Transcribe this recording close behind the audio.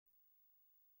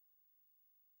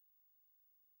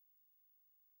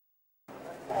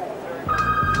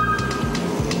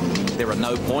There are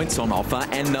no points on offer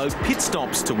and no pit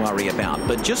stops to worry about.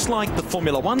 But just like the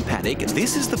Formula One paddock,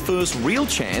 this is the first real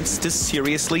chance to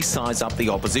seriously size up the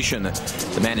opposition.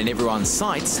 The man in everyone's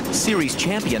sights, series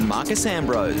champion Marcus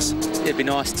Ambrose. It'd be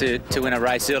nice to win a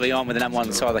race early on with the number one on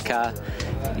the side of the car.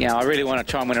 You know, I really want to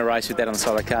try and win a race with that on the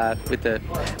side of the car. With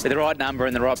the right number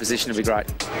and the right position, it'd be great.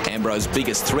 Ambrose's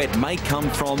biggest threat may come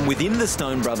from within the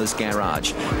Stone Brothers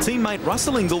garage. Teammate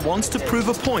Russell Ingall wants to prove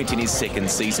a point in his second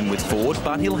season with Ford,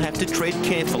 but he'll have to tread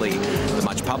carefully. The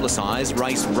much publicised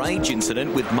race rage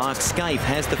incident with Mark Scaife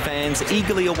has the fans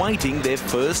eagerly awaiting their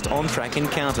first on-track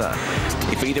encounter.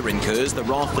 If either incurs the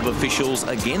wrath of officials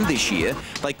again this year,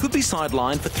 they could be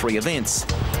sidelined for 3 events.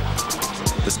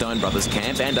 The Stone Brothers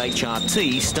camp and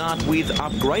HRT start with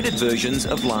upgraded versions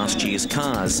of last year's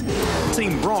cars.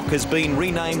 Team Brock has been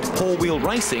renamed Paul Wheel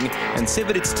Racing and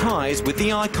severed its ties with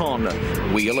the icon.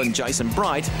 Wheel and Jason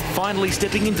Bright finally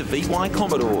stepping into VY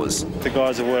Commodores. The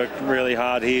guys have worked really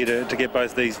hard here to get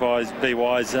both these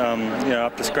VYs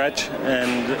up to scratch,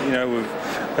 and we've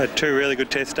had 2 really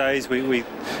good test days. We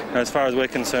as far as we're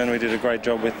concerned, we did a great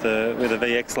job with the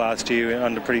VX last year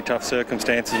under pretty tough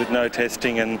circumstances with no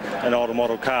testing and an older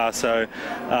model car. So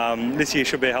this year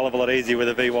should be a hell of a lot easier with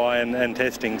a VY and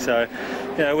testing. So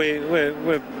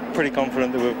we're pretty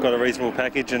confident that we've got a reasonable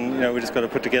package, and we've just got to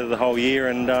put together the whole year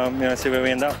and see where we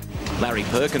end up. Larry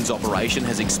Perkins' operation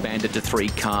has expanded to 3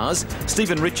 cars.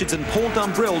 Stephen Richards and Paul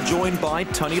Dumbrell joined by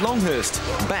Tony Longhurst,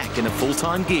 back in a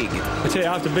full-time gig. I tell you,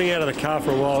 after being out of the car for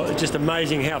a while, it's just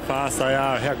amazing how fast they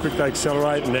are, how quick they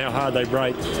accelerate and how hard they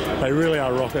brake. They really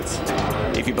are rockets.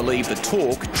 If you believe the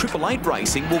talk, 888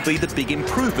 Racing will be the big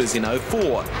improvers in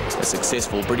 04. A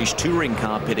successful British touring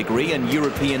car pedigree and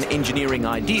European engineering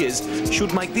ideas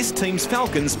should make this team's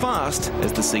Falcons fast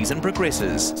as the season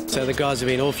progresses. So the guys have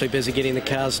been awfully busy getting the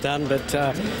cars done, but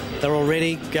they're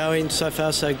already going so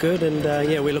far so good, and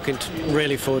we're looking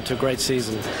really forward to a great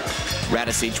season.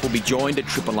 Radicic will be joined at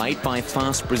 888 by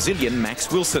fast Brazilian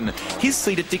Max Wilson. His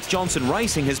seat at Dick Johnson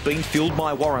Racing has been filled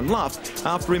by Warren Luff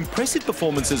after impressive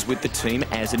performances with the team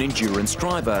as an endurance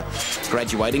driver.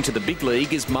 Graduating to the big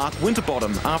league is Mark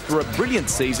Winterbottom after a brilliant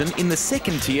season in the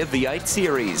second-tier V8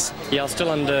 series. Yeah, I was still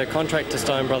under contract to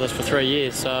Stone Brothers for 3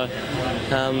 years, so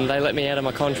they let me out of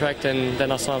my contract, and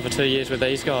then I signed for 2 years with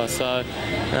these guys. So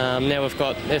now we've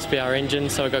got SBR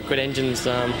engines, so we've got good engines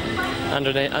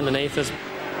underneath us.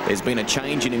 There's been a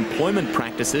change in employment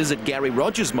practices at Gary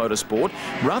Rogers Motorsport.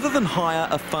 Rather than hire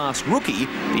a fast rookie,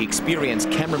 the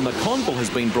experienced Cameron McConville has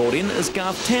been brought in as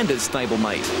Garth Tander's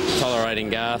stablemate.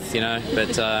 Tolerating Garth,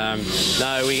 but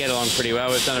no, we get along pretty well.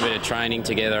 We've done a bit of training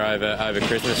together over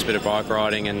Christmas, a bit of bike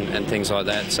riding and things like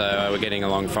that, so we're getting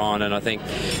along fine, and I think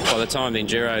by the time the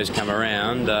Enduros come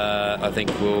around, I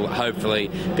think we'll hopefully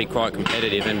be quite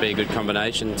competitive and be a good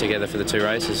combination together for the 2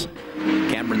 races.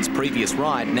 Cameron's previous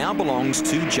ride now belongs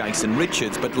to Jason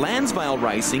Richards, but Lansvale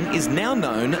Racing is now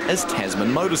known as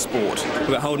Tasman Motorsport. We've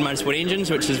got Holden Motorsport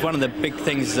engines, which is one of the big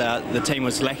things the team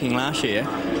was lacking last year,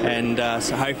 and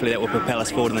so hopefully that will propel us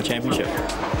forward in the championship.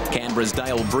 Canberra's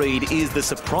Dale Breed is the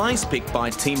surprise pick by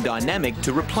Team Dynamic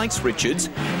to replace Richards.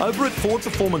 Over at Ford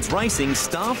Performance Racing,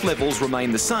 staff levels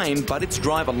remain the same, but its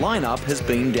driver lineup has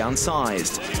been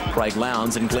downsized. Craig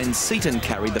Lowndes and Glenn Seaton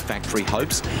carried the factory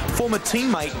hopes. Former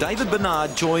teammate David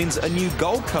Bernard joins a new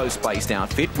Gold Coast-based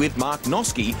outfit with Mark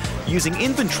Noski, using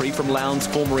inventory from Lowndes'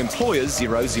 former employers 00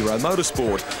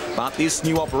 Motorsport. But this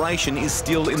new operation is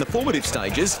still in the formative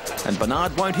stages, and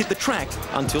Bernard won't hit the track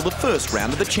until the first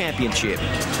round of the championship.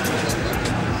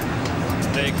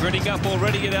 They're gritting up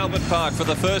already at Albert Park for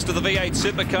the first of the V8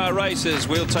 Supercar races.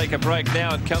 We'll take a break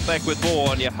now and come back with more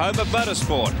on your home of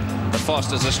motorsport, the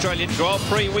Foster's Australian Grand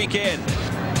Prix weekend.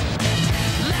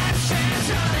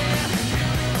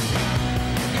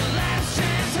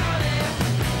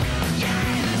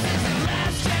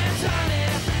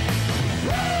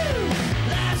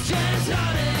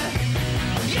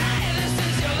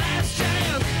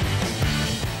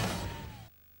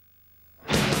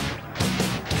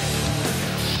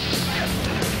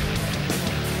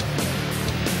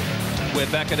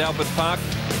 We're back at Albert Park.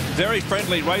 Very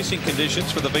friendly racing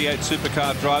conditions for the V8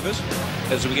 Supercar drivers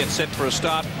as we get set for a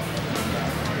start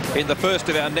in the first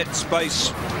of our Net Space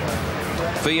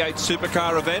V8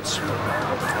 Supercar events.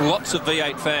 Lots of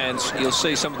V8 fans. You'll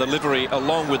see some of the livery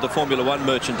along with the Formula One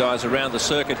merchandise around the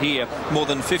circuit here. More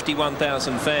than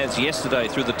 51,000 fans yesterday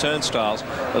through the turnstiles.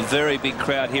 A very big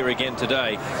crowd here again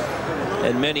today,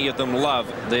 and many of them love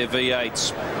their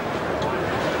V8s.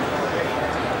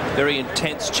 Very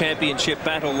intense championship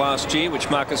battle last year, which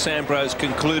Marcus Ambrose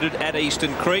concluded at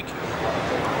Eastern Creek.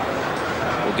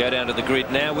 We'll go down to the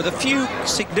grid now with a few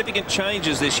significant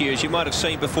changes this year, as you might have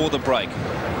seen before the break.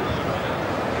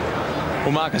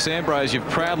 Well, Marcus Ambrose, you've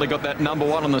proudly got that number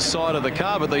 1 on the side of the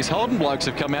car, but these Holden blokes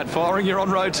have come out firing. You're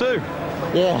on row 2.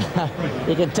 Yeah,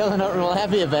 you can tell they're not real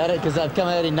happy about it because they've come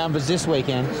out in numbers this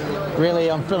weekend.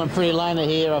 Really, I'm feeling pretty lonely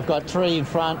here. I've got 3 in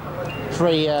front,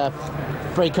 3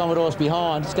 Commodores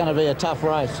behind. It's going to be a tough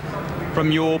race.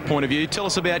 From your point of view, tell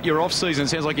us about your off-season. It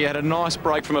sounds like you had a nice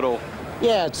break from it all.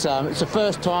 Yeah, it's the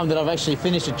first time that I've actually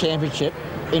finished a championship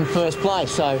in first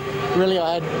place. So really,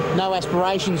 I had no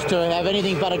aspirations to have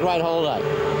anything but a great holiday.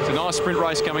 It's a nice sprint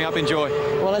race coming up. Enjoy.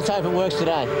 Well, let's hope it works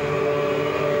today.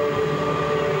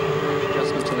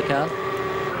 Adjustments to the car?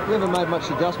 We haven't made much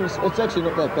adjustments. It's actually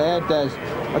not that bad, Daz.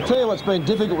 I tell you what's been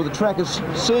difficult with the track is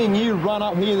seeing you run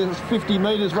up here. There's 50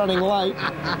 metres running late.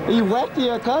 Are you whacked? Are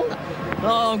you okay?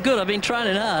 Oh, I'm good. I've been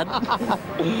training hard.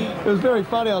 It was very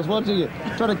funny. I was watching you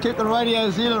trying to keep the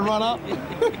radios in and run up.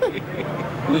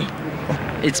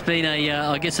 It's been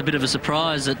I guess, a bit of a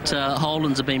surprise that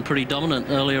Holden's have been pretty dominant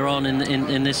earlier on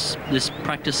in this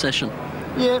practice session.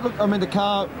 Yeah, look, I mean, the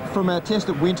car from our test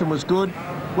at Winton was good.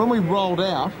 When we rolled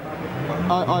out,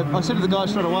 I said to the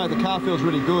guys straight away, the car feels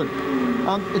really good.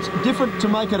 It's different to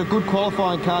make it a good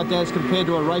qualifying car, Daz, compared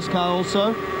to a race car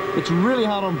also. It's really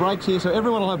hard on brakes here, so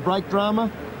everyone will have brake drama,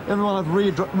 everyone will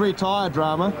have rear tyre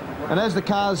drama, and as the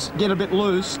cars get a bit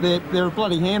loose, they're a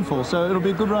bloody handful, so it'll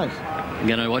be a good race. I'm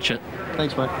going to watch it.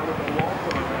 Thanks, mate.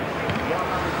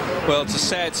 Well, it's a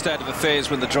sad state of affairs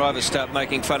when the drivers start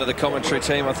making fun of the commentary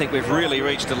team. I think we've really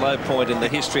reached a low point in the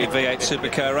history of V8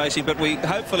 Supercar racing, but we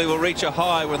hopefully will reach a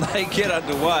high when they get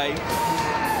underway.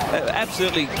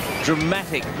 Absolutely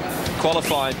dramatic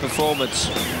qualifying performance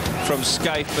from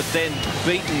Scaife, but then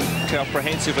beaten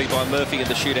comprehensively by Murphy in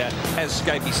the shootout. As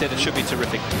Scaife said, it should be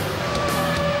terrific.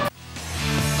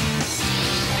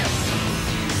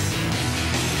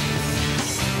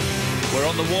 We're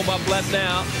on the warm-up lap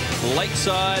now,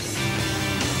 Lakeside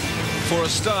for a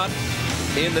start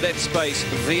in the net space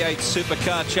V8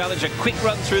 Supercar Challenge. A quick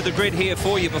run through the grid here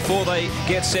for you before they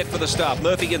get set for the start.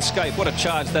 Murphy and Scaife, what a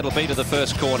charge that'll be to the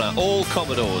first corner. All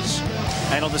Commodores.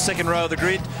 And on the second row of the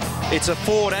grid, it's a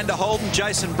Ford and a Holden,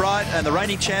 Jason Bright, and the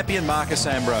reigning champion, Marcus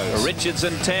Ambrose. Richards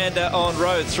and Tander on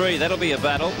row 3. That'll be a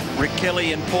battle. Rick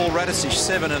Kelly and Paul Radisich,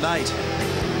 7 and 8.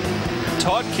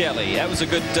 Todd Kelly, that was a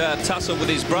good tussle with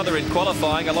his brother in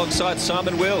qualifying alongside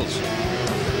Simon Wills.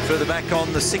 Further back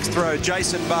on the 6th row,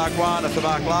 Jason Bargwana for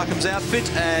Mark Larkham's outfit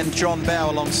and John Bow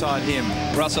alongside him.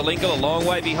 Russell Ingall a long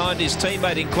way behind his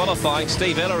teammate in qualifying,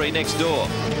 Steve Ellery next door.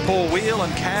 Paul Wheel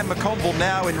and Cam McConville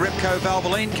now in Repco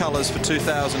Valvoline colours for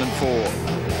 2004.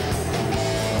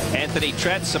 Anthony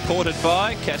Tratt supported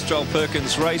by Castrol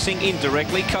Perkins Racing,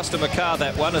 indirectly. Customer car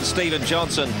that one, and Stephen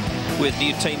Johnson with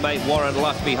new teammate Warren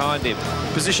Luck behind him.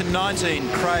 Position 19,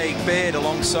 Craig Baird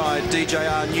alongside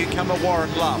DJR newcomer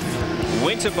Warren Luff.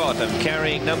 Winterbottom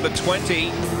carrying number 20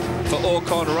 for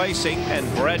Orcon Racing,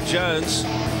 and Brad Jones.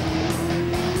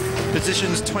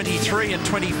 Positions 23 and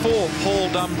 24, Paul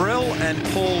Dumbrell and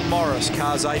Paul Morris,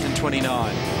 cars 8 and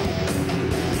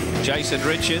 29. Jason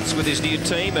Richards with his new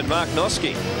team, and Mark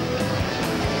Noski.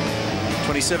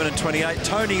 27 and 28,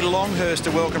 Tony Longhurst,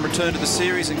 a welcome return to the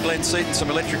series, and Glenn Seaton some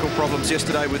electrical problems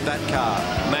yesterday with that car.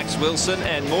 Max Wilson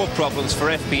and more problems for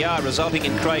FBR, resulting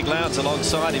in Craig Lowndes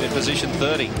alongside him in position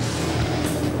 30.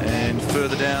 And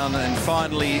further down, and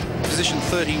finally, position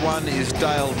 31 is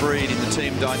Dale Breed in the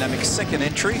Team Dynamics second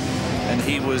entry. And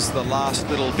he was the last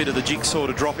little bit of the jigsaw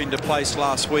to drop into place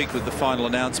last week with the final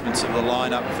announcements of the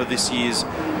lineup for this year's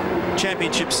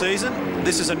championship season.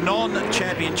 This is a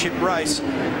non-championship race.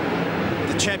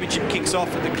 The championship kicks off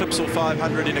at the Clipsal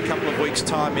 500 in a couple of weeks'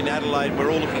 time in Adelaide.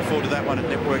 We're all looking forward to that one at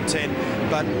Network 10.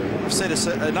 But I've said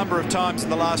a number of times in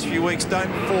the last few weeks, don't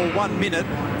for 1 minute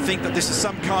think that this is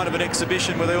some kind of an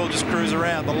exhibition where they all just cruise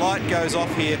around. The light goes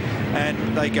off here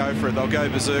and they go for it. They'll go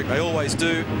berserk. They always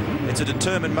do. It's a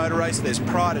determined motor race. There's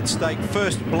pride at stake,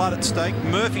 first blood at stake.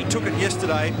 Murphy took it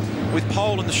yesterday with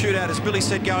pole in the shootout, as Billy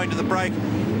said, going to the break.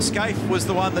 Scaife was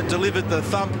the one that delivered the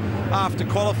thump after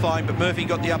qualifying, but Murphy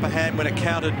got the upper hand when it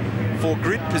counted for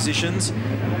grid positions.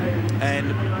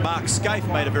 And Mark Scaife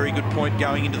made a very good point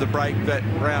going into the break that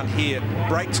round here,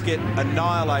 brakes get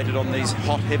annihilated on these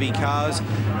hot, heavy cars,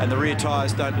 and the rear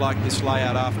tyres don't like this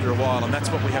layout after a while, and that's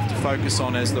what we have to focus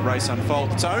on as the race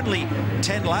unfolds. It's only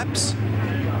 10 laps,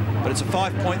 but it's a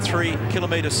 5.3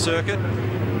 kilometre circuit,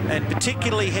 and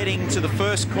particularly heading to the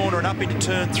first corner and up into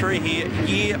turn 3 here,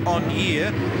 year on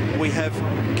year, we have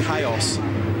chaos.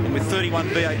 And with 31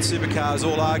 V8 Supercars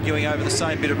all arguing over the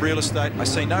same bit of real estate, I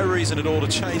see no reason at all to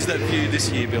change that view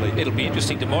this year, Billy. It'll be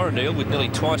interesting tomorrow, Neil, with nearly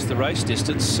twice the race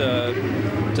distance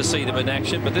to see them in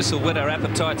action, but this will whet our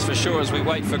appetites for sure as we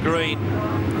wait for green.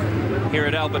 here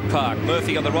at Albert Park.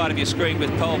 Murphy on the right of your screen with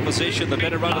pole position, the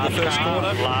better run of the first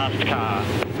corner. Last car.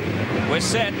 We're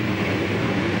set.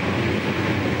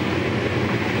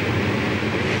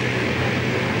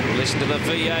 Listen to the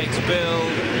V8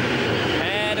 build.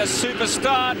 And a super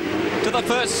start to the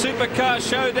first Supercar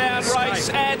Showdown race.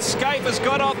 And Scaife has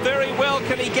got off very well.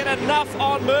 Can he get enough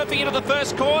on Murphy into the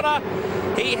first corner?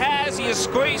 He has. He has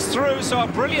squeezed through. So a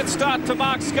brilliant start to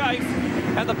Mark Scaife.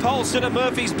 And the pole sitter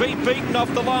Murphy's been beaten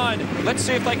off the line. Let's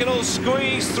see if they can all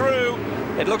squeeze through.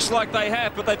 It looks like they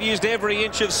have, but they've used every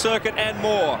inch of circuit and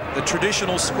more. The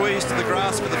traditional squeeze to the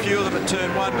grass for the few of them at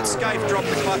turn one, but Scaife dropped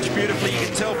the clutch beautifully. You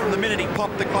can tell from the minute he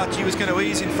popped the clutch, he was going to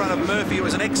ease in front of Murphy. It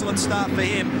was an excellent start for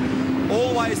him.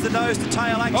 Always the nose to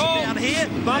tail action down here,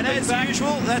 and as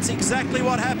usual, that's exactly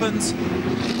what happens.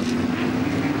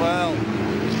 Well,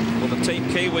 the Team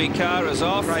Kiwi car is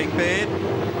off. Craig Baird.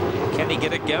 Can he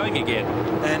get it going again?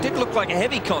 And it did look like a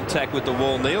heavy contact with the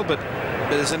wall, Neil, but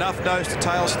there's enough nose to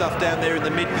tail stuff down there in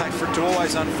the mid-pack for it to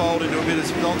always unfold into a bit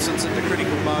of nonsense at the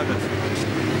critical moment.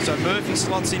 So Murphy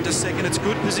slots into second. It's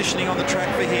good positioning on the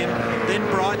track for him. Then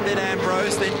Bright, then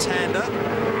Ambrose, then Tander.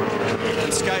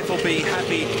 And Scaife will be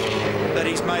happy that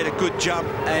he's made a good jump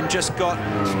and just got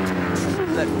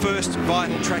that first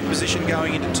vital track position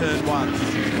going into turn one.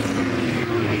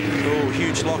 Oh,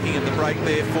 huge locking at the brake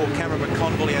there for Cameron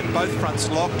McConville. He had both fronts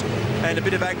locked, and a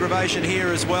bit of aggravation here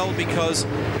as well because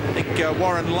I think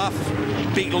Warren Luff,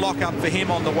 big lock-up for him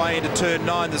on the way into turn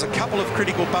 9. There's a couple of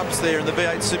critical bumps there, and the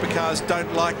V8 Supercars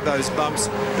don't like those bumps,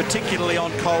 particularly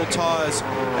on cold tyres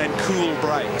and cool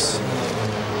brakes.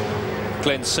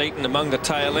 Glenn Seaton among the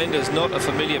tail end is not a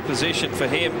familiar position for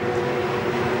him.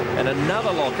 And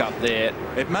another lock up there.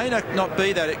 It may not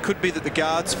be that. It could be that the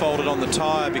guard's folded on the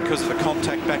tyre because of the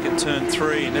contact back at turn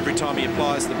 3, and every time he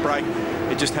applies the brake,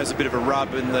 it just has a bit of a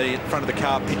rub and the front of the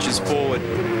car pitches forward.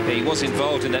 He was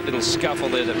involved in that little scuffle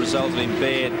there that resulted in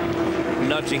Baird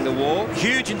nudging the wall.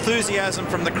 Huge enthusiasm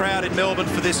from the crowd in Melbourne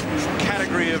for this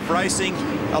category of racing.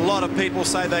 A lot of people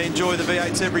say they enjoy the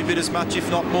V8s every bit as much, if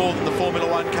not more, than the Formula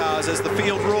 1 cars as the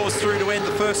field roars through to end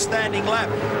the first standing lap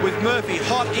with Murphy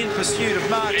hot in pursuit of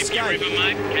Mark Scaife. Keep your rhythm,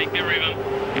 mate. Keep your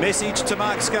rhythm. Message to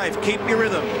Mark Scaife, keep your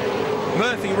rhythm.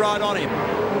 Murphy right on him.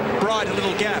 Bright, a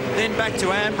little gap, then back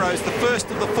to Ambrose, the first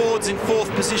of the Fords in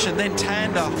 4th position, then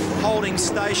Tander holding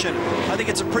station. I think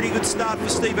it's a pretty good start for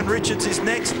Stephen Richards is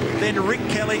next, then Rick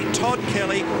Kelly, Todd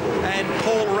Kelly, and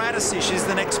Paul Radisich is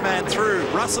the next man through.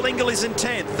 Russell Ingall is in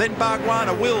 10th, then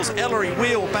Bargwanna, Wills, Ellery,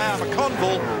 Wheel, Bauer,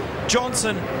 McConville,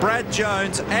 Johnson, Brad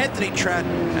Jones, Anthony Tratt,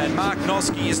 and Mark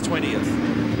Noske is 20th.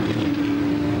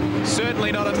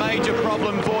 Certainly not a major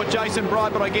problem for Jason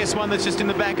Bright, but I guess one that's just in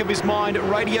the back of his mind.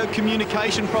 Radio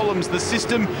communication problems. The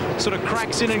system sort of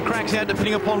cracks in and cracks out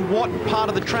depending upon what part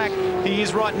of the track he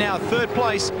is right now. 3rd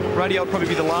place, radio will probably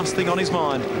be the last thing on his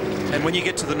mind. And when you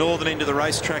get to the northern end of the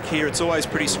racetrack here, it's always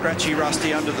pretty scratchy,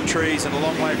 rusty under the trees and a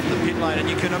long way from the pit lane. And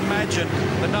you can imagine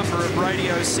the number of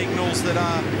radio signals that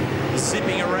are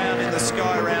zipping around in the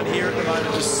sky around here at the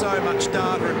moment. There's so much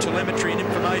data and telemetry and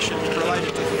information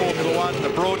related to Formula 1, the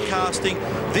broadcasting.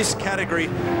 This category,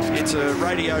 it's a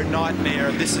radio nightmare,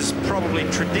 and this is probably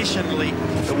traditionally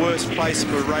the worst place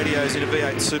for radios in a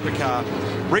V8 Supercar.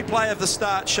 Replay of the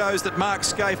start shows that Mark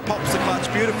Scaife pops the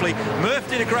clutch beautifully. Murph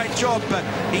did a great job, but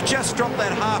he just dropped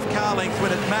that half car length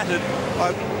when it mattered.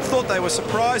 I thought they were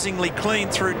surprisingly clean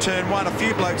through turn 1. A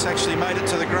few blokes actually made it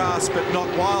to the grass, but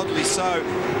not wildly so.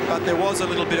 But there was a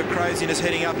little bit of craziness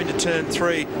heading up into turn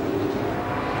 3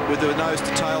 with the nose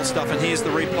to tail stuff. And here's the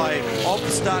replay of the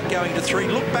start going to 3.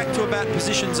 Look back to about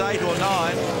positions 8 or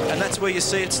 9, and that's where you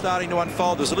see it starting to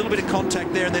unfold. There's a little bit of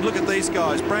contact there, and then look at these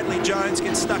guys. Bradley Jones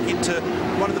gets stuck into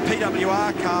one of the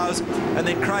PWR cars, and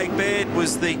then Craig Baird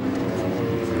was the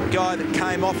guy that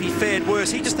came off. He fared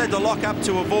worse. He just had to lock up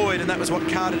to avoid, and that was what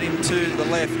carted him to the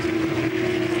left.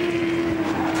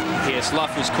 Yes,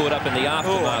 Luff was caught up in the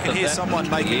aftermath. Oh, I can hear that. someone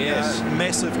making a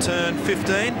mess of turn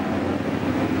 15.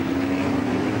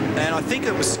 And I think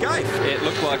it was Scaife. It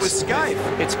looked like it was Scaife.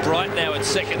 It's Bright now in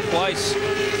 2nd place.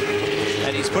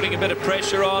 And he's putting a bit of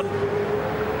pressure on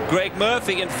Greg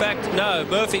Murphy. In fact, no,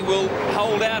 Murphy will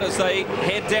hold out as they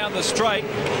head down the straight.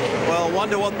 Well,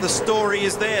 wonder what the story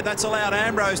is there. That's allowed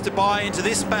Ambrose to buy into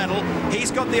this battle.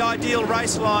 He's got the ideal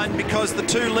race line because the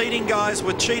 2 leading guys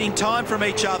were cheating time from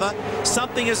each other.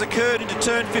 Something has occurred into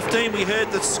turn 15. We heard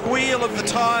the squeal of the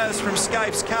tyres from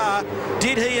Scaife's car.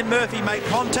 Did he and Murphy make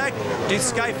contact? Did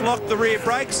Scaife lock the rear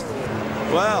brakes?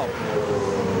 Well,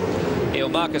 Neil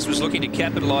Marcus was looking to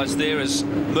capitalise there as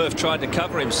Murph tried to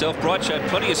cover himself. Bright showed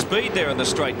plenty of speed there in the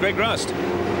straight. Greg Rust.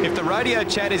 If the radio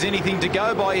chat is anything to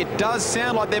go by, it does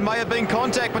sound like there may have been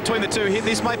contact between the two here.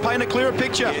 This may paint a clearer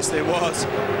picture. Yes, there was.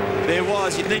 There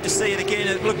was. You'd need to see it again.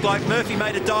 It looked like Murphy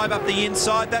made a dive up the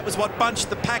inside. That was what bunched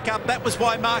the pack up. That was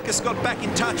why Marcus got back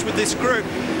in touch with this group.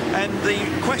 And the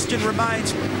question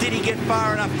remains, did he get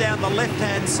far enough down the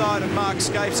left-hand side of Mark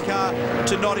Scaife's car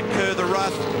to not incur the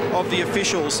wrath of the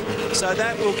officials? So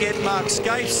that will get Mark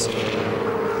Scaife's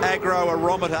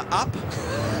aggro-arometer up.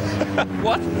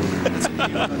 What?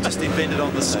 Just invented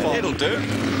on the spot. It'll do.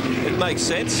 It makes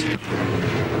sense.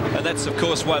 And that's, of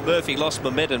course, why Murphy lost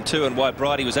momentum too, and why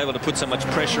Bridie was able to put so much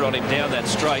pressure on him down that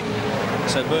straight.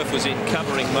 So Murph was in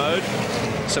covering mode.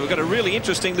 So we've got a really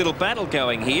interesting little battle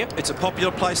going here. It's a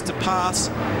popular place to pass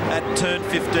at turn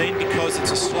 15 because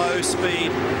it's a slow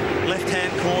speed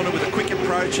left-hand corner with a quick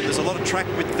approach, and there's a lot of track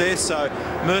width there. So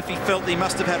Murphy felt he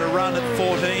must have had a run at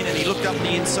 14, and he looked up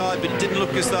the inside, but it didn't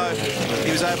look as though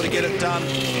he was able to get it done,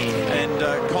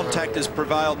 and contact has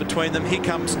prevailed between them. Here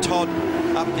comes Todd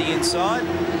up the inside.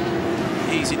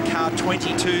 He's in car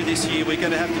 22 this year. We're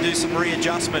going to have to do some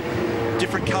readjustment.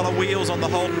 Different colour wheels on the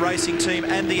Holden Racing team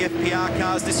and the FPR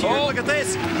cars this year. Oh. Look at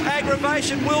this.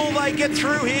 Aggravation. Will they get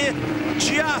through here?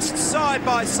 Just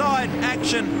side-by-side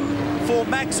action for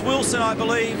Max Wilson, I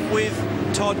believe, with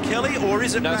Todd Kelly. Or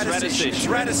is it Radicic? It's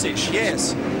Radicic,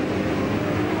 yes.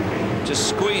 Just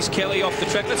squeeze Kelly off the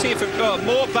track. Let's hear from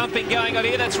more bumping going on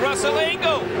here. That's Russell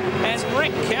Ingall. And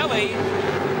Rick Kelly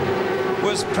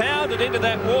was pounded into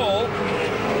that wall.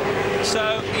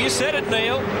 So you said it,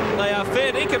 Neil. They are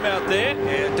fair dinkum out there.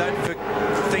 Yeah, don't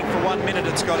think for 1 minute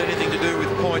it's got anything to do with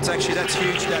points. Actually, that's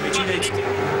huge damage.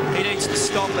 He needs to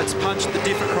stop. That's punched the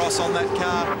diff across on that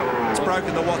car. It's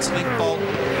broken the Watts link bolt.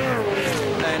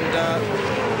 And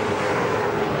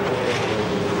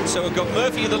so we've got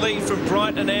Murphy in the lead from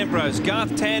Bright and Ambrose.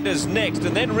 Garth Tander's next,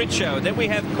 and then Richo. And then we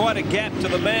have quite a gap to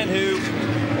the man who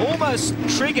almost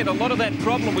triggered a lot of that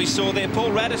problem we saw there,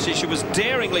 Paul Radicic, who was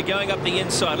daringly going up the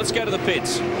inside. Let's go to the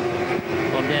pits.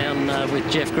 I'm down with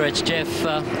Jeff Gretsch. Jeff,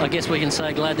 I guess we can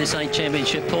say glad this ain't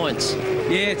championship points.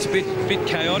 Yeah, it's a bit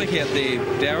chaotic out there,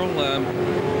 Daryl.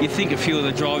 You think a few of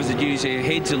the drivers would use their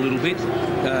heads a little bit,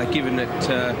 given that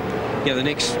the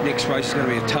next race is going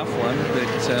to be a tough one. But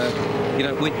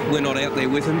we're not out there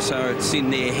with them, so it's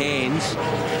in their hands.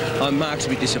 Mark's a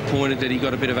bit disappointed that he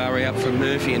got a bit of hurry up from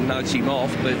Murphy and nudged him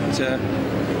off, but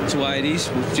it's the way it is.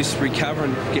 We'll just recover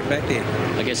and get back there.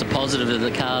 I guess a positive that the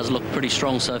cars look pretty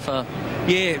strong so far.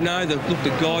 Yeah, no, the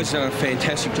guys done a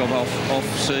fantastic job off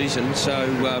season, so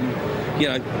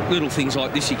little things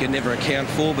like this you can never account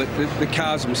for, but the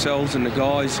cars themselves and the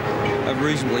guys are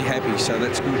reasonably happy, so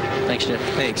that's good. Thanks, Jeff.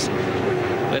 Thanks.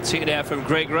 Let's hear now from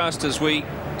Greg Rust as we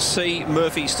see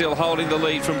Murphy still holding the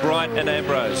lead from Bright and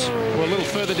Ambrose. Well, a little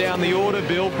further down the order,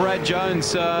 Bill, Brad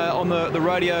Jones on the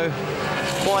radio.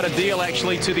 Quite a deal,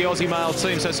 actually, to the Aussie male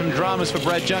team. So some dramas for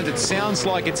Brad Jones. It sounds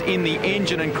like it's in the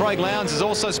engine. And Craig Lowndes has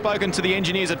also spoken to the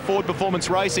engineers at Ford Performance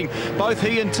Racing. Both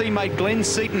he and teammate Glenn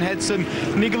Seaton had some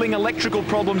niggling electrical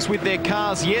problems with their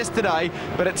cars yesterday.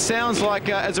 But it sounds like,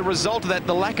 as a result of that,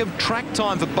 the lack of track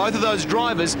time for both of those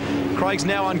drivers, Craig's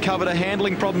now uncovered a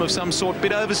handling problem of some sort.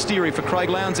 Bit oversteery for Craig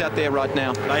Lowndes out there right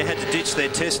now. They had to ditch their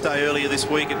test day earlier this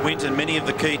week at Winton. Many of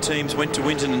the key teams went to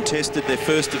Winton and tested their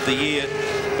first of the year.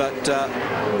 But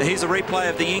here's a replay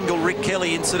of the Ingall-Rick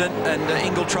Kelly incident, and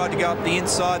Ingall tried to go up the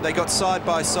inside. They got side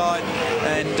by side,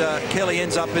 and Kelly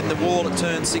ends up in the wall at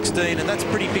turn 16, and that's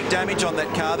pretty big damage on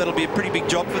that car. That'll be a pretty big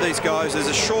job for these guys. There's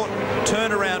a short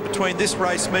turnaround between this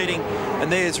race meeting,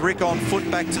 and there's Rick on foot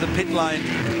back to the pit lane.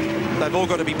 They've all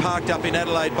got to be parked up in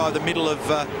Adelaide by the middle of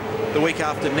the week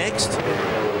after next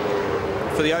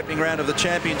for the opening round of the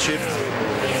championship.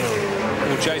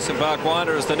 Well, Jason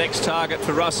Bargwiner is the next target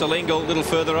for Russell Ingall. A little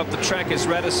further up the track is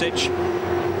Radicic.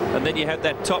 And then you have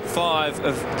that top five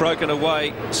of broken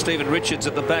away. Stephen Richards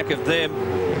at the back of them.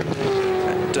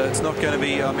 And it's not going to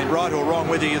be, right or wrong,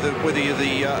 whether you're the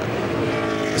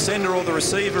sender or the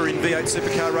receiver in V8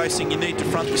 Supercar racing, you need to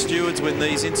front the stewards when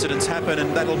these incidents happen,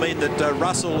 and that'll mean that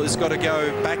Russell has got to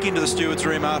go back into the stewards'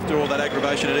 room after all that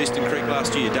aggravation at Eastern Creek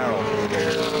last year. Darryl.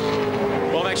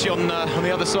 Well, actually, on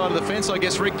the other side of the fence, I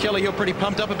guess, Rick Kelly, you're pretty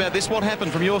pumped up about this. What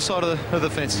happened from your side of the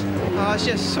fence? It's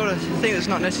just sort of thing that's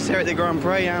not necessary at the Grand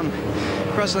Prix.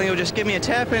 Russell will just give me a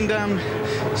tap and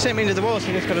sent me into the wall, so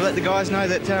I just got to let the guys know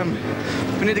that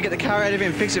we need to get the car out of here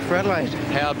and fix it for Adelaide.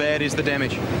 How bad is the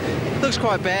damage? It looks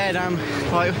quite bad.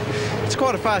 It's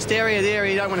quite a fast area there.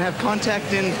 You don't want to have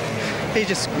contact, and he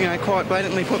just, quite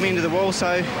blatantly put me into the wall.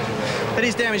 So it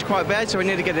is damaged quite bad, so we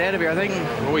need to get it out of here, I think.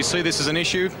 Will we see this as an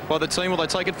issue by the team? Will they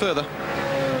take it further?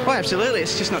 Oh, absolutely.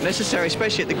 It's just not necessary,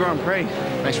 especially at the Grand Prix.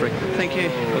 Thanks, Rick. Thank you.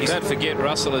 Well, don't forget,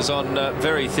 Russell is on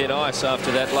very thin ice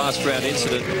after that last round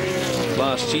incident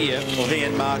last year. Well, he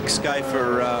and Mark Scaife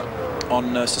are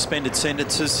on suspended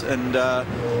sentences, and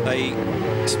they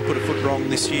put a foot wrong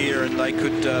this year, and they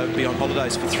could be on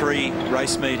holidays for 3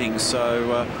 race meetings.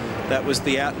 So that was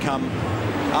the outcome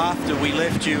after we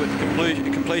left you at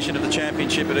the completion of the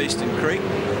championship at Eastern Creek,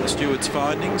 the stewards'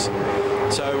 findings.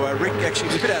 So Rick actually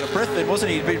was a bit out of breath then,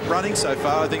 wasn't he? He'd been running so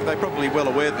far. I think they're probably well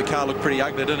aware that the car looked pretty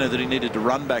ugly. I don't know that he needed to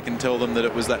run back and tell them that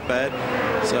it was that bad.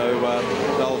 So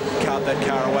they'll cart that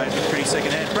car away in pretty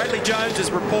second-hand. Bradley Jones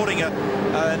is reporting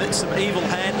some evil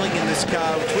handling in this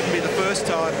car, which wouldn't be the first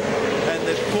time. And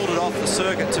they've pulled it off the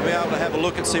circuit to be able to have a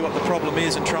look and see what the problem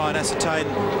is and try and ascertain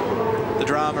the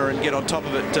drama and get on top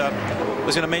of it. I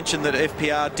was going to mention that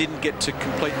FPR didn't get to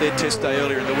complete their test day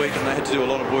earlier in the week, and they had to do a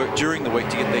lot of work during the week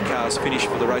to get their cars finished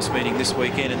for the race meeting this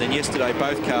weekend. And then yesterday,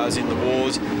 both cars in the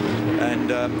wars. And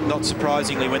not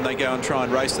surprisingly, when they go and try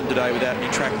and race them today without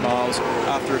any track miles,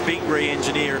 after a big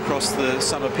re-engineer across the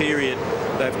summer period,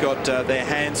 they've got their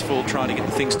hands full trying to get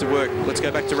the things to work. Let's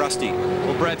go back to Rusty.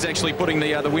 Well, Brad's actually putting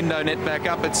the window net back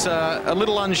up. It's a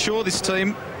little unsure, this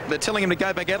team. They're telling him to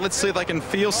go back out. Let's see if they can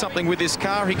feel something with this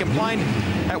car. He complained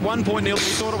at one point, Neil,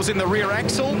 he thought it was in the rear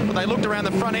axle, but they looked around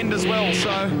the front end as well,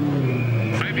 so...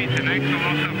 Maybe it's an axle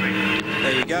or something.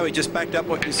 There you go. He just backed up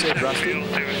what you said, Rusty.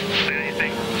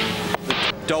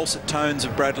 The dulcet tones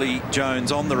of Bradley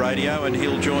Jones on the radio, and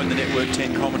he'll join the Network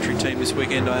 10 commentary team this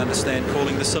weekend, I understand,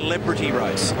 calling the celebrity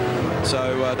race.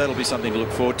 So that'll be something to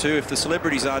look forward to. If the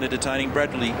celebrities aren't entertaining,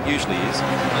 Bradley usually is.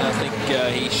 I think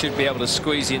he should be able to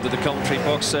squeeze into the commentary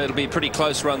box. It'll be a pretty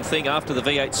close run thing after the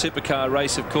V8 Supercar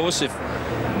race, of course.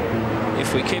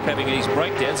 If we keep having these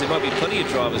breakdowns, there might be plenty of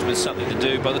drivers with something to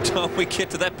do by the time we get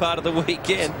to that part of the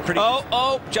weekend.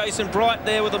 Jason Bright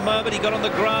there with a moment. He got on the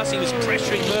grass. He was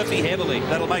pressuring Murphy heavily.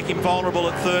 That'll make him vulnerable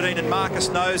at 13, and Marcus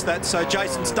knows that. So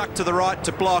Jason stuck to the right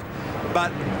to block.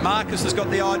 But Marcus has got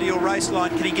the ideal race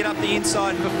line. Can he get up the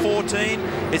inside for 14?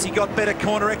 Has he got better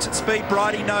corner exit speed?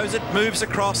 Brighty knows it, moves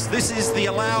across. This is the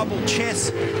allowable chess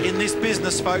in this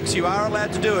business, folks. You are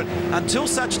allowed to do it until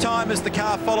such time as the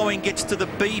car following gets to the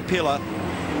B pillar,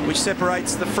 which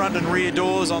separates the front and rear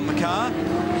doors on the car,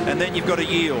 and then you've got to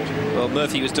yield. Well,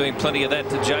 Murphy was doing plenty of that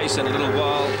to Jason a little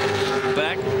while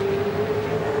back.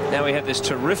 Now we have this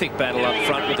terrific battle up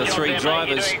front with the 3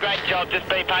 drivers. You're doing a great job. Just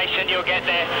be patient. You'll get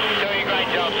there. Doing a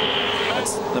great job.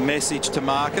 That's the message to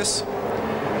Marcus.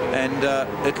 And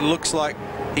it looks like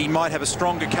he might have a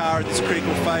stronger car at this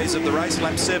critical phase of the race.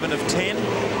 Lap 7 of 10.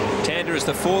 Tander is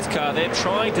the 4th car. They're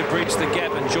trying to bridge the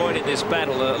gap and join in this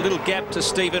battle. A little gap to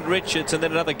Stephen Richards and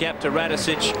then another gap to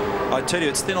Radicic. I tell you,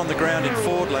 it's thin on the ground in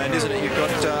Fordland, isn't it? You've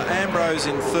got Ambrose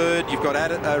in 3rd. You've got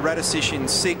Radicic in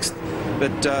 6th.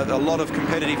 But a lot of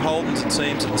competitive Holdens, it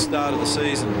seems, at the start of the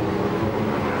season.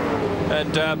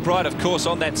 And Bright, of course,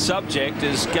 on that subject,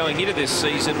 is going into this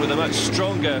season with a much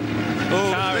stronger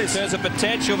car in terms of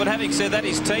potential. But having said that,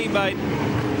 his teammate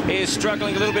is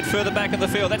struggling a little bit further back in the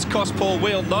field. That's cost Paul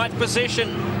Wheel 9th position,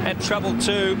 and trouble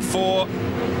 2 for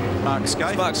Mark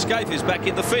Scaife. Mark Scaife is back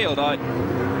in the field. I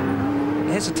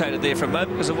hesitated there for a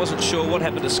moment because I wasn't sure what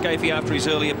happened to Scaife after his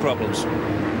earlier problems.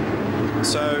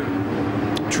 So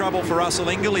trouble for Russell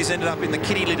Ingall. He's ended up in the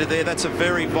kitty litter there. That's a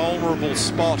very vulnerable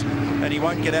spot, and he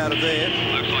won't get out of there.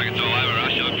 Looks like it's all over,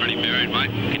 Russ. You look pretty buried,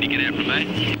 mate. Can you get out from there?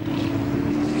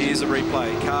 Here's a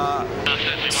replay. Car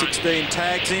 16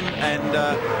 tags him,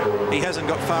 and he hasn't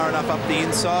got far enough up the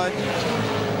inside.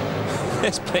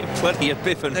 There's been plenty of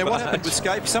biff and what happened with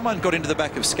Scaife? Someone got into the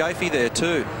back of Scaife there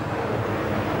too.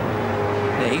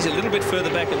 Yeah, he's a little bit further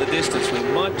back in the distance. We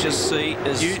might just see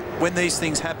as... when these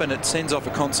things happen, it sends off a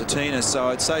concertina, so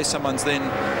I'd say someone's then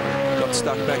got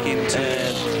stuck back into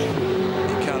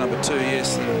car number 2,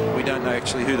 yes. We don't know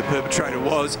actually who the perpetrator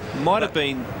was. Might have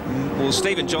been... Well,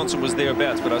 Stephen Johnson was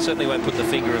thereabouts, but I certainly won't put the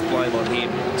finger of blame on him.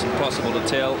 It's impossible to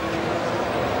tell.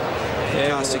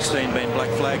 Car 16 being black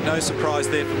flag. No surprise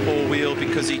there for Paul Wheel,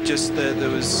 because he just there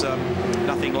was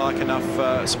nothing like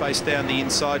enough space down the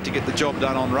inside to get the job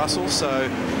done on Russell. So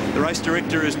the race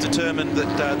director has determined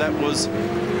that that was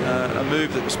a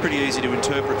move that was pretty easy to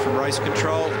interpret from race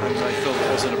control, and they felt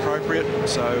it wasn't appropriate.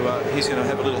 So he's going to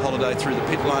have a little holiday through the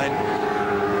pit lane.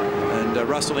 And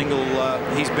Russell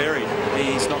Ingall, he's buried.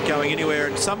 He's not going anywhere.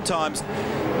 And sometimes,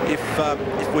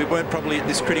 if we weren't probably at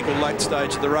this critical late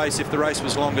stage of the race, if the race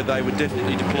was longer, they would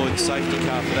definitely deploy the safety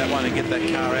car for that one and get that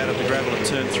car out of the gravel at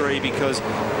turn 3, because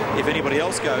if anybody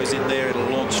else goes in there, it'll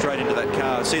launch straight into that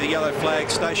car. See the yellow flag,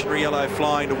 stationary yellow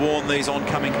flying to warn these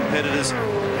oncoming competitors.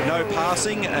 No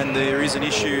passing, and there is an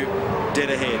issue dead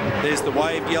ahead. There's the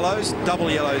waved yellows, double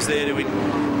yellows there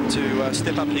to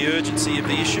step up the urgency of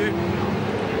the issue.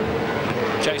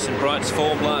 Jason Bright's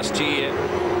form last year.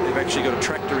 They've actually got a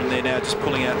tractor in there now just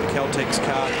pulling out the Caltex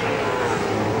car.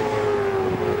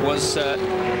 Was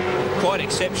quite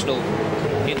exceptional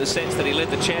in the sense that he led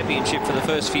the championship for the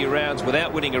first few rounds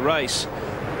without winning a race.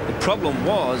 The problem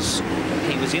was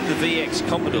he was in the VX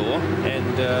Commodore,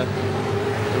 and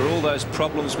there were all those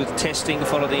problems with testing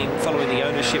following the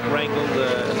ownership wrangle,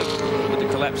 with the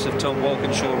collapse of Tom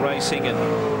Walkinshaw Racing.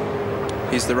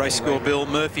 And here's the race score, Bill.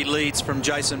 Murphy leads from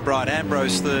Jason Bright,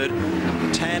 Ambrose third,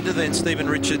 Tander, then Stephen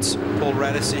Richards, Paul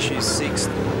Radisish is sixth.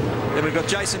 Then we've got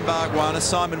Jason Bargwana,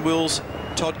 Simon Wills,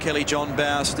 Todd Kelly, John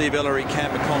Bower, Steve Ellery,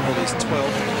 Cam McConville is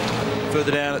 12th.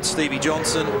 Further down at Stevie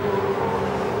Johnson.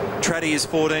 Traddy is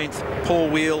 14th. Paul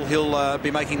Wheel, he'll be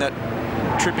making that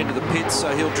trip into the pits,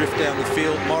 so he'll drift down the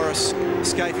field. Morris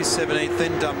Scaife is 17th,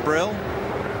 then Dumbrell.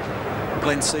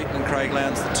 Glenn Seaton and Craig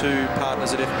Lowndes, the two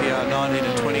partners at FPR, 19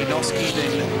 and 20. Noski,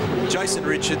 then Jason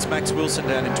Richards, Max Wilson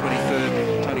down in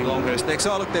 23rd. Tony Longhurst next.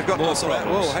 Oh, look, they've got Russell out.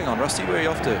 Whoa, hang on, Rusty, where are you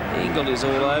off to? Ingall is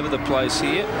all over the place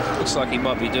here. Looks like he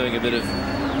might be doing a bit of...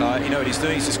 you know what he's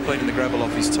doing? He's just cleaning the gravel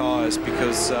off his tyres,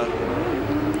 because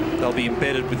they'll be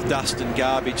embedded with dust and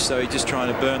garbage, so he's just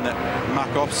trying to burn that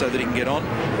muck off so that he can get on.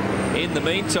 In the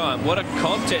meantime, what a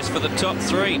contest for the top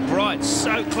three. Bright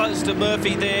so close to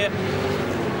Murphy there.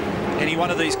 Any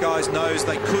one of these guys knows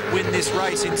they could win this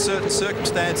race in certain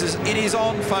circumstances. It is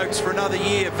on, folks, for another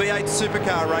year. V8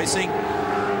 Supercar Racing.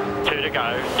 2 to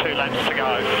go, 2 laps to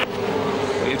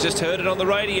go. We've just heard it on the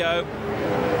radio.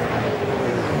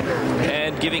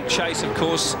 And giving chase, of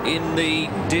course, in the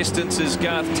distance is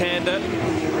Garth Tander.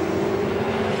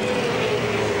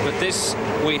 But this,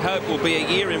 we hope, will be a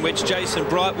year in which Jason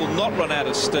Bright will not run out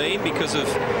of steam because of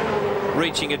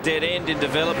reaching a dead end in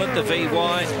development. The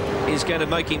VY is going to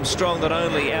make him strong, not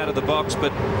only out of the box,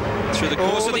 but through the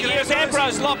course of the year. As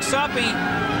Ambrose locks up,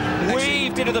 he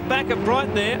weaved into the back of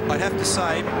Bright there. I'd have to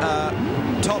say,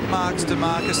 top marks to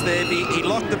Marcus there. He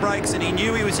locked the brakes and he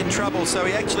knew he was in trouble, so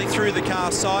he actually threw the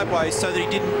car sideways so that he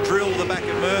didn't drill the back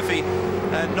of Murphy,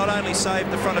 and not only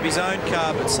saved the front of his own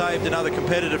car, but saved another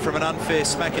competitor from an unfair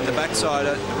smack in the backside.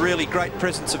 A really great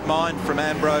presence of mind from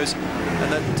Ambrose,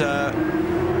 and that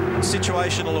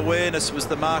situational awareness was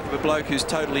the mark of a bloke who's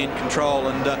totally in control.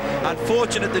 And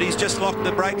unfortunate that he's just locked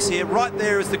the brakes here. Right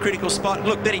there is the critical spot.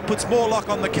 Look, then he puts more lock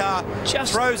on the car,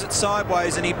 throws it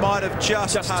sideways, and he might have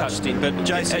just touched him. But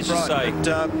Jason, as you say,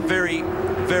 very,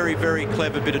 very, very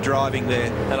clever bit of driving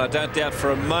there. And I don't doubt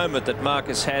for a moment that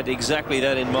Marcus had exactly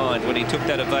that in mind when he took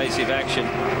that evasive action.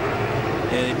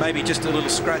 And maybe just a little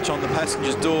scratch on the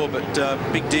passenger's door, but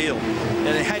big deal.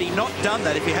 And had he not done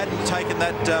that, if he hadn't taken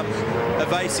that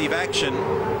evasive action,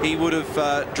 he would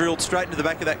have drilled straight into the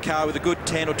back of that car with a good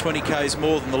 10 or 20 k's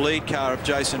more than the lead car of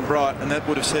Jason Bright, and that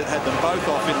would have had them both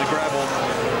off in the gravel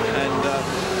and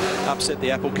upset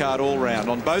the apple cart all round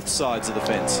on both sides of the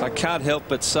fence. I can't help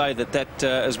but say that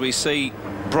as we see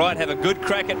Bright have a good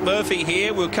crack at Murphy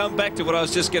here, we'll come back to what I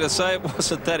was just going to say. It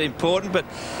wasn't that important, but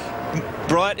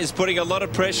Bright is putting a lot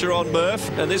of pressure on Murph,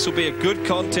 and this will be a good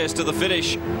contest to the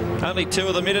finish. Only 2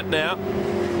 of the minute now.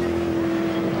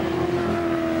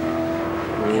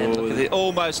 And look at it,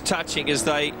 almost touching as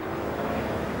they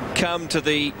come to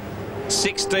the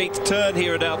 16th turn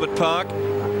here at Albert Park.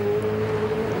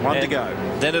 One to go.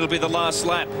 Then it'll be the last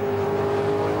lap.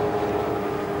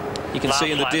 You can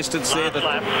see in the distance there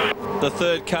that the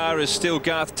third car is still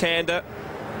Garth Tander.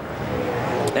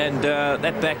 And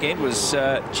that back end was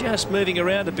just moving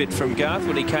around a bit from Garth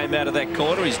when he came out of that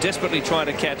corner. He's desperately trying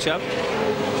to catch up.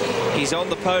 He's on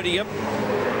the podium,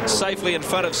 safely in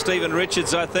front of Stephen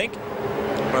Richards, I think.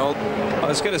 Well, I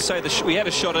was going to say we had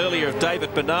a shot earlier of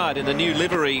David Bernard in the new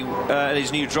livery and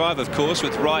his new drive, of course,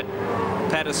 with Wright,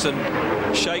 Patterson,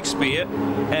 Shakespeare.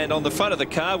 And on the front of the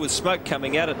car with smoke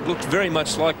coming out, it looked very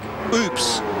much like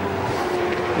oops.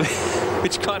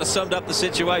 Which kind of summed up the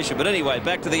situation. But anyway,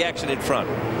 back to the action in front.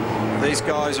 These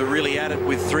guys are really at it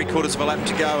with 3/4 of a lap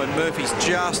to go, and Murphy's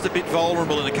just a bit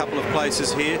vulnerable in a couple of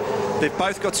places here. They've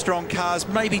both got strong cars.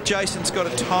 Maybe Jason's got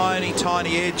a tiny,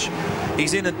 tiny edge.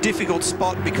 He's in a difficult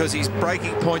spot because his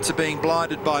braking points are being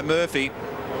blinded by Murphy.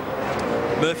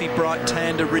 Murphy, Bright,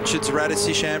 Tander, Richards,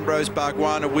 Radisish, Ambrose,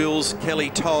 Bargwana, Wills, Kelly,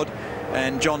 Todd,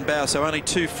 and John Bowe. So only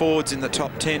 2 Fords in the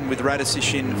top 10, with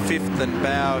Radisich in 5th and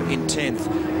Bowe in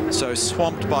 10th. So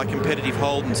swamped by competitive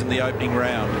Holdens in the opening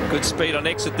round. Good speed on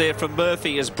exit there from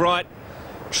Murphy as Bright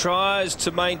tries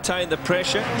to maintain the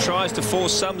pressure, tries to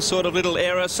force some sort of little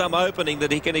error, some opening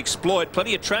that he can exploit.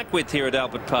 Plenty of track width here at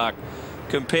Albert Park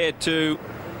compared to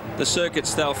the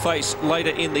circuits they'll face later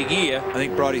in the year. I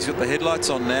think Brighty's got the headlights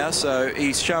on now, so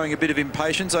he's showing a bit of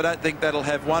impatience. I don't think that'll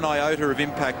have one iota of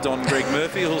impact on Greg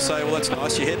Murphy. He'll say, well, that's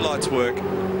nice, your headlights work.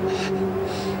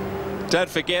 Don't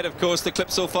forget, of course, the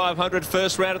Clipsal 500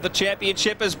 first round of the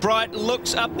championship as Bright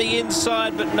looks up the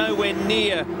inside but nowhere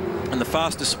near. And the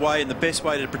fastest way and the best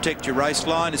way to protect your race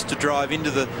line is to drive into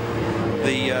the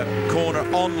corner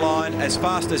on line as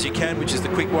fast as you can, which is the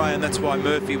quick way, and that's why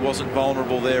Murphy wasn't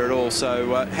vulnerable there at all.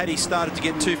 So had he started to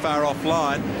get too far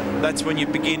offline, that's when you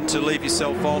begin to leave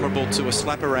yourself vulnerable to a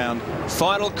slap around.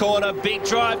 Final corner, big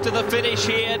drive to the finish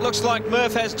here. It looks like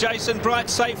Murph has Jason Bright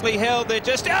safely held. They're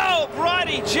just, oh,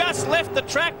 Brighty just left the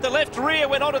track. The left rear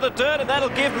went onto the dirt, and that'll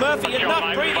give Murphy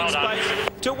enough breathing space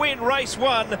to win race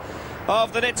 1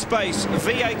 of the NetSpace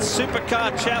V8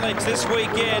 Supercar Challenge this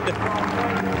weekend.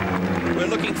 We're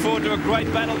looking forward to a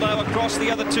great battle, though, across the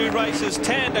other 2 races.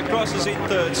 Tander crosses in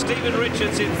 3rd, Stephen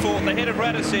Richards in 4th, ahead of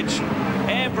Radisich.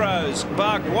 Ambrose,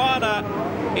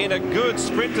 Bargwanna in a good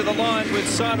sprint to the line with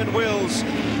Simon Wills.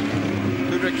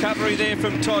 Good recovery there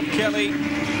from Todd Kelly.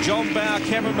 John Bowe,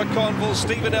 Cameron McConville,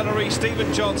 Stephen Ellery,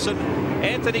 Stephen Johnson,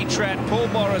 Anthony Tratt, Paul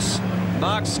Morris,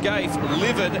 Mark Scaife,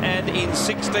 livid and in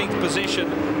 16th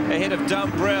position ahead of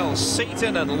Dumbrell,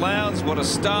 Seaton and Lowndes. What a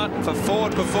start for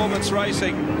Ford Performance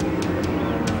Racing.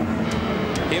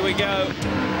 Here we go.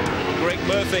 Greg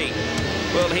Murphy.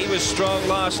 Well, he was strong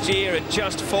last year. It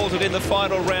just faltered in the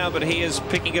final round, but he is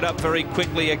picking it up very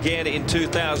quickly again in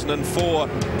 2004.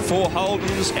 4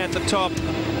 Holdens at the top,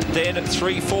 then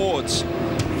 3 Fords.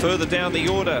 Further down the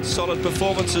order, solid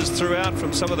performances throughout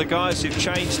from some of the guys who've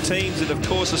changed teams and, of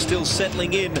course, are still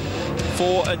settling in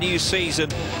for a new season.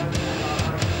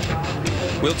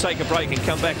 We'll take a break and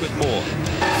come back with more.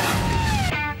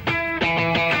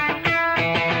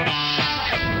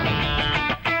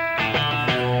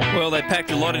 Well, they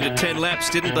packed a lot into 10 laps,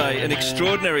 didn't they? An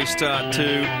extraordinary start to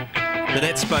the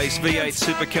NetSpace V8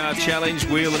 Supercar Challenge.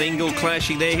 Wheel and Ingle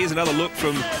clashing there. Here's another look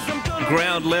from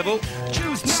ground level.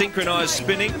 Synchronised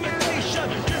spinning.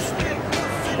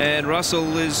 And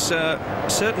Russell is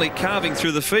certainly carving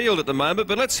through the field at the moment.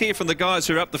 But let's hear from the guys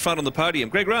who are up the front on the podium.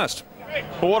 Greg Rust.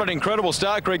 Well, what an incredible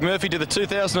start, Greg Murphy, to the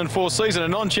 2004 season, a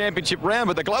non-championship round,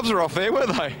 but the gloves are off there, were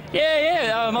they?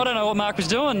 Yeah. I don't know what Mark was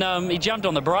doing. He jumped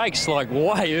on the brakes like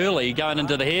way early going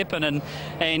into the hairpin and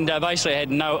basically had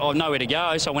nowhere to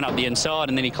go, so I went up the inside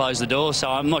and then he closed the door. So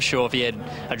I'm not sure if he had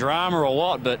a drama or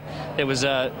what, but it was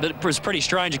pretty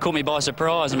strange. It caught me by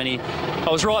surprise. I mean, I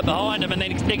was right behind him, and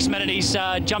then next minute he's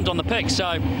jumped on the pick. So,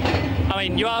 I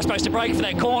mean, you are supposed to brake for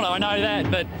that corner, I know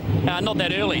that, but not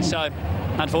that early, so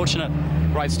unfortunate.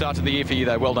 Great start to the year for you,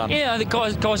 though. Well done. Yeah, the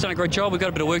guys done a great job. We've got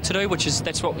a bit of work to do,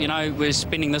 that's what, we're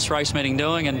spending this race meeting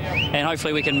doing, and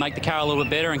hopefully we can make the car a little bit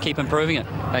better and keep improving it.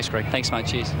 Thanks, Greg. Thanks, mate.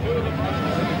 Cheers.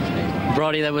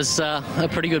 Brighty, that was a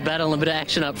pretty good battle and a bit of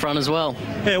action up front as well.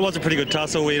 Yeah, it was a pretty good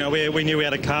tussle. We knew we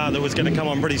had a car that was going to come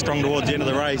on pretty strong towards the end of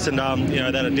the race, and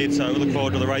that it did. So we look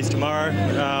forward to the race tomorrow.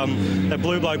 That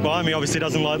blue bloke behind me obviously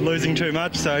doesn't like losing too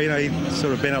much, so he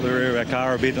sort of bent up the rear of our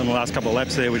car a bit on the last couple of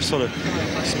laps there, which sort of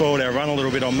spoiled our run a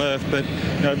little bit on Murph. But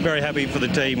very happy for the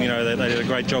team. They did a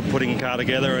great job putting the car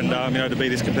together, and to be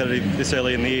this competitive this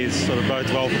early in the year sort of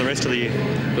bodes well for the rest of the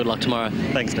year. Good luck tomorrow.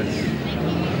 Thanks, Dennis.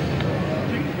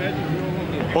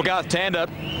 Well, Garth Tander,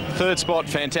 3rd spot,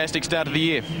 fantastic start of the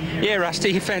year. Yeah,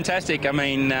 Rusty, fantastic. I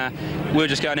mean, we were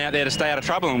just going out there to stay out of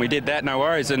trouble, and we did that, no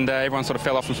worries, and everyone sort of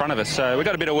fell off in front of us. So we've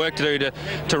got a bit of work to do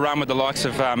to run with the likes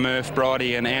of Murph,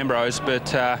 Brighty and Ambrose,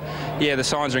 but yeah, the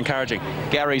signs are encouraging.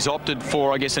 Gary's opted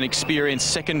for, I guess, an experienced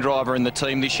second driver in the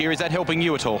team this year. Is that helping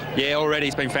you at all? Yeah, already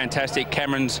it's been fantastic.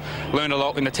 Cameron's learned a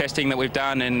lot in the testing that we've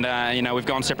done, and we've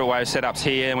gone separate way of setups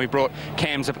here, and we brought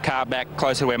Cam's car back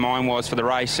closer to where mine was for the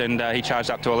race, and he charged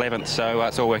up to 11th, so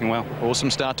it's all working well. Awesome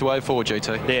start to 04,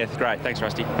 GT. Yeah, great. Thanks,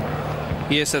 Rusty.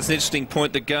 Yes, that's an interesting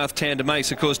point that Garth Tander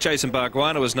makes. Of course, Jason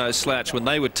Bargwanna was no slouch when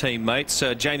they were teammates.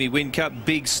 Jamie Whincup,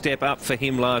 big step up for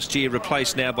him last year,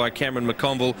 replaced now by Cameron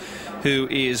McConville, who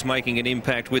is making an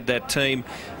impact with that team.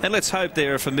 And let's hope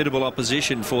they're a formidable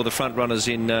opposition for the front runners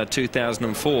in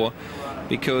 2004,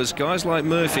 because guys like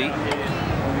Murphy,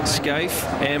 Scaife,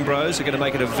 Ambrose are going to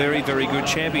make it a very, very good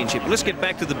championship. Let's get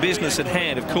back to the business at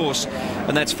hand, of course,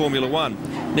 and that's Formula One.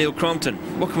 Neil Crompton,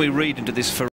 what can we read into this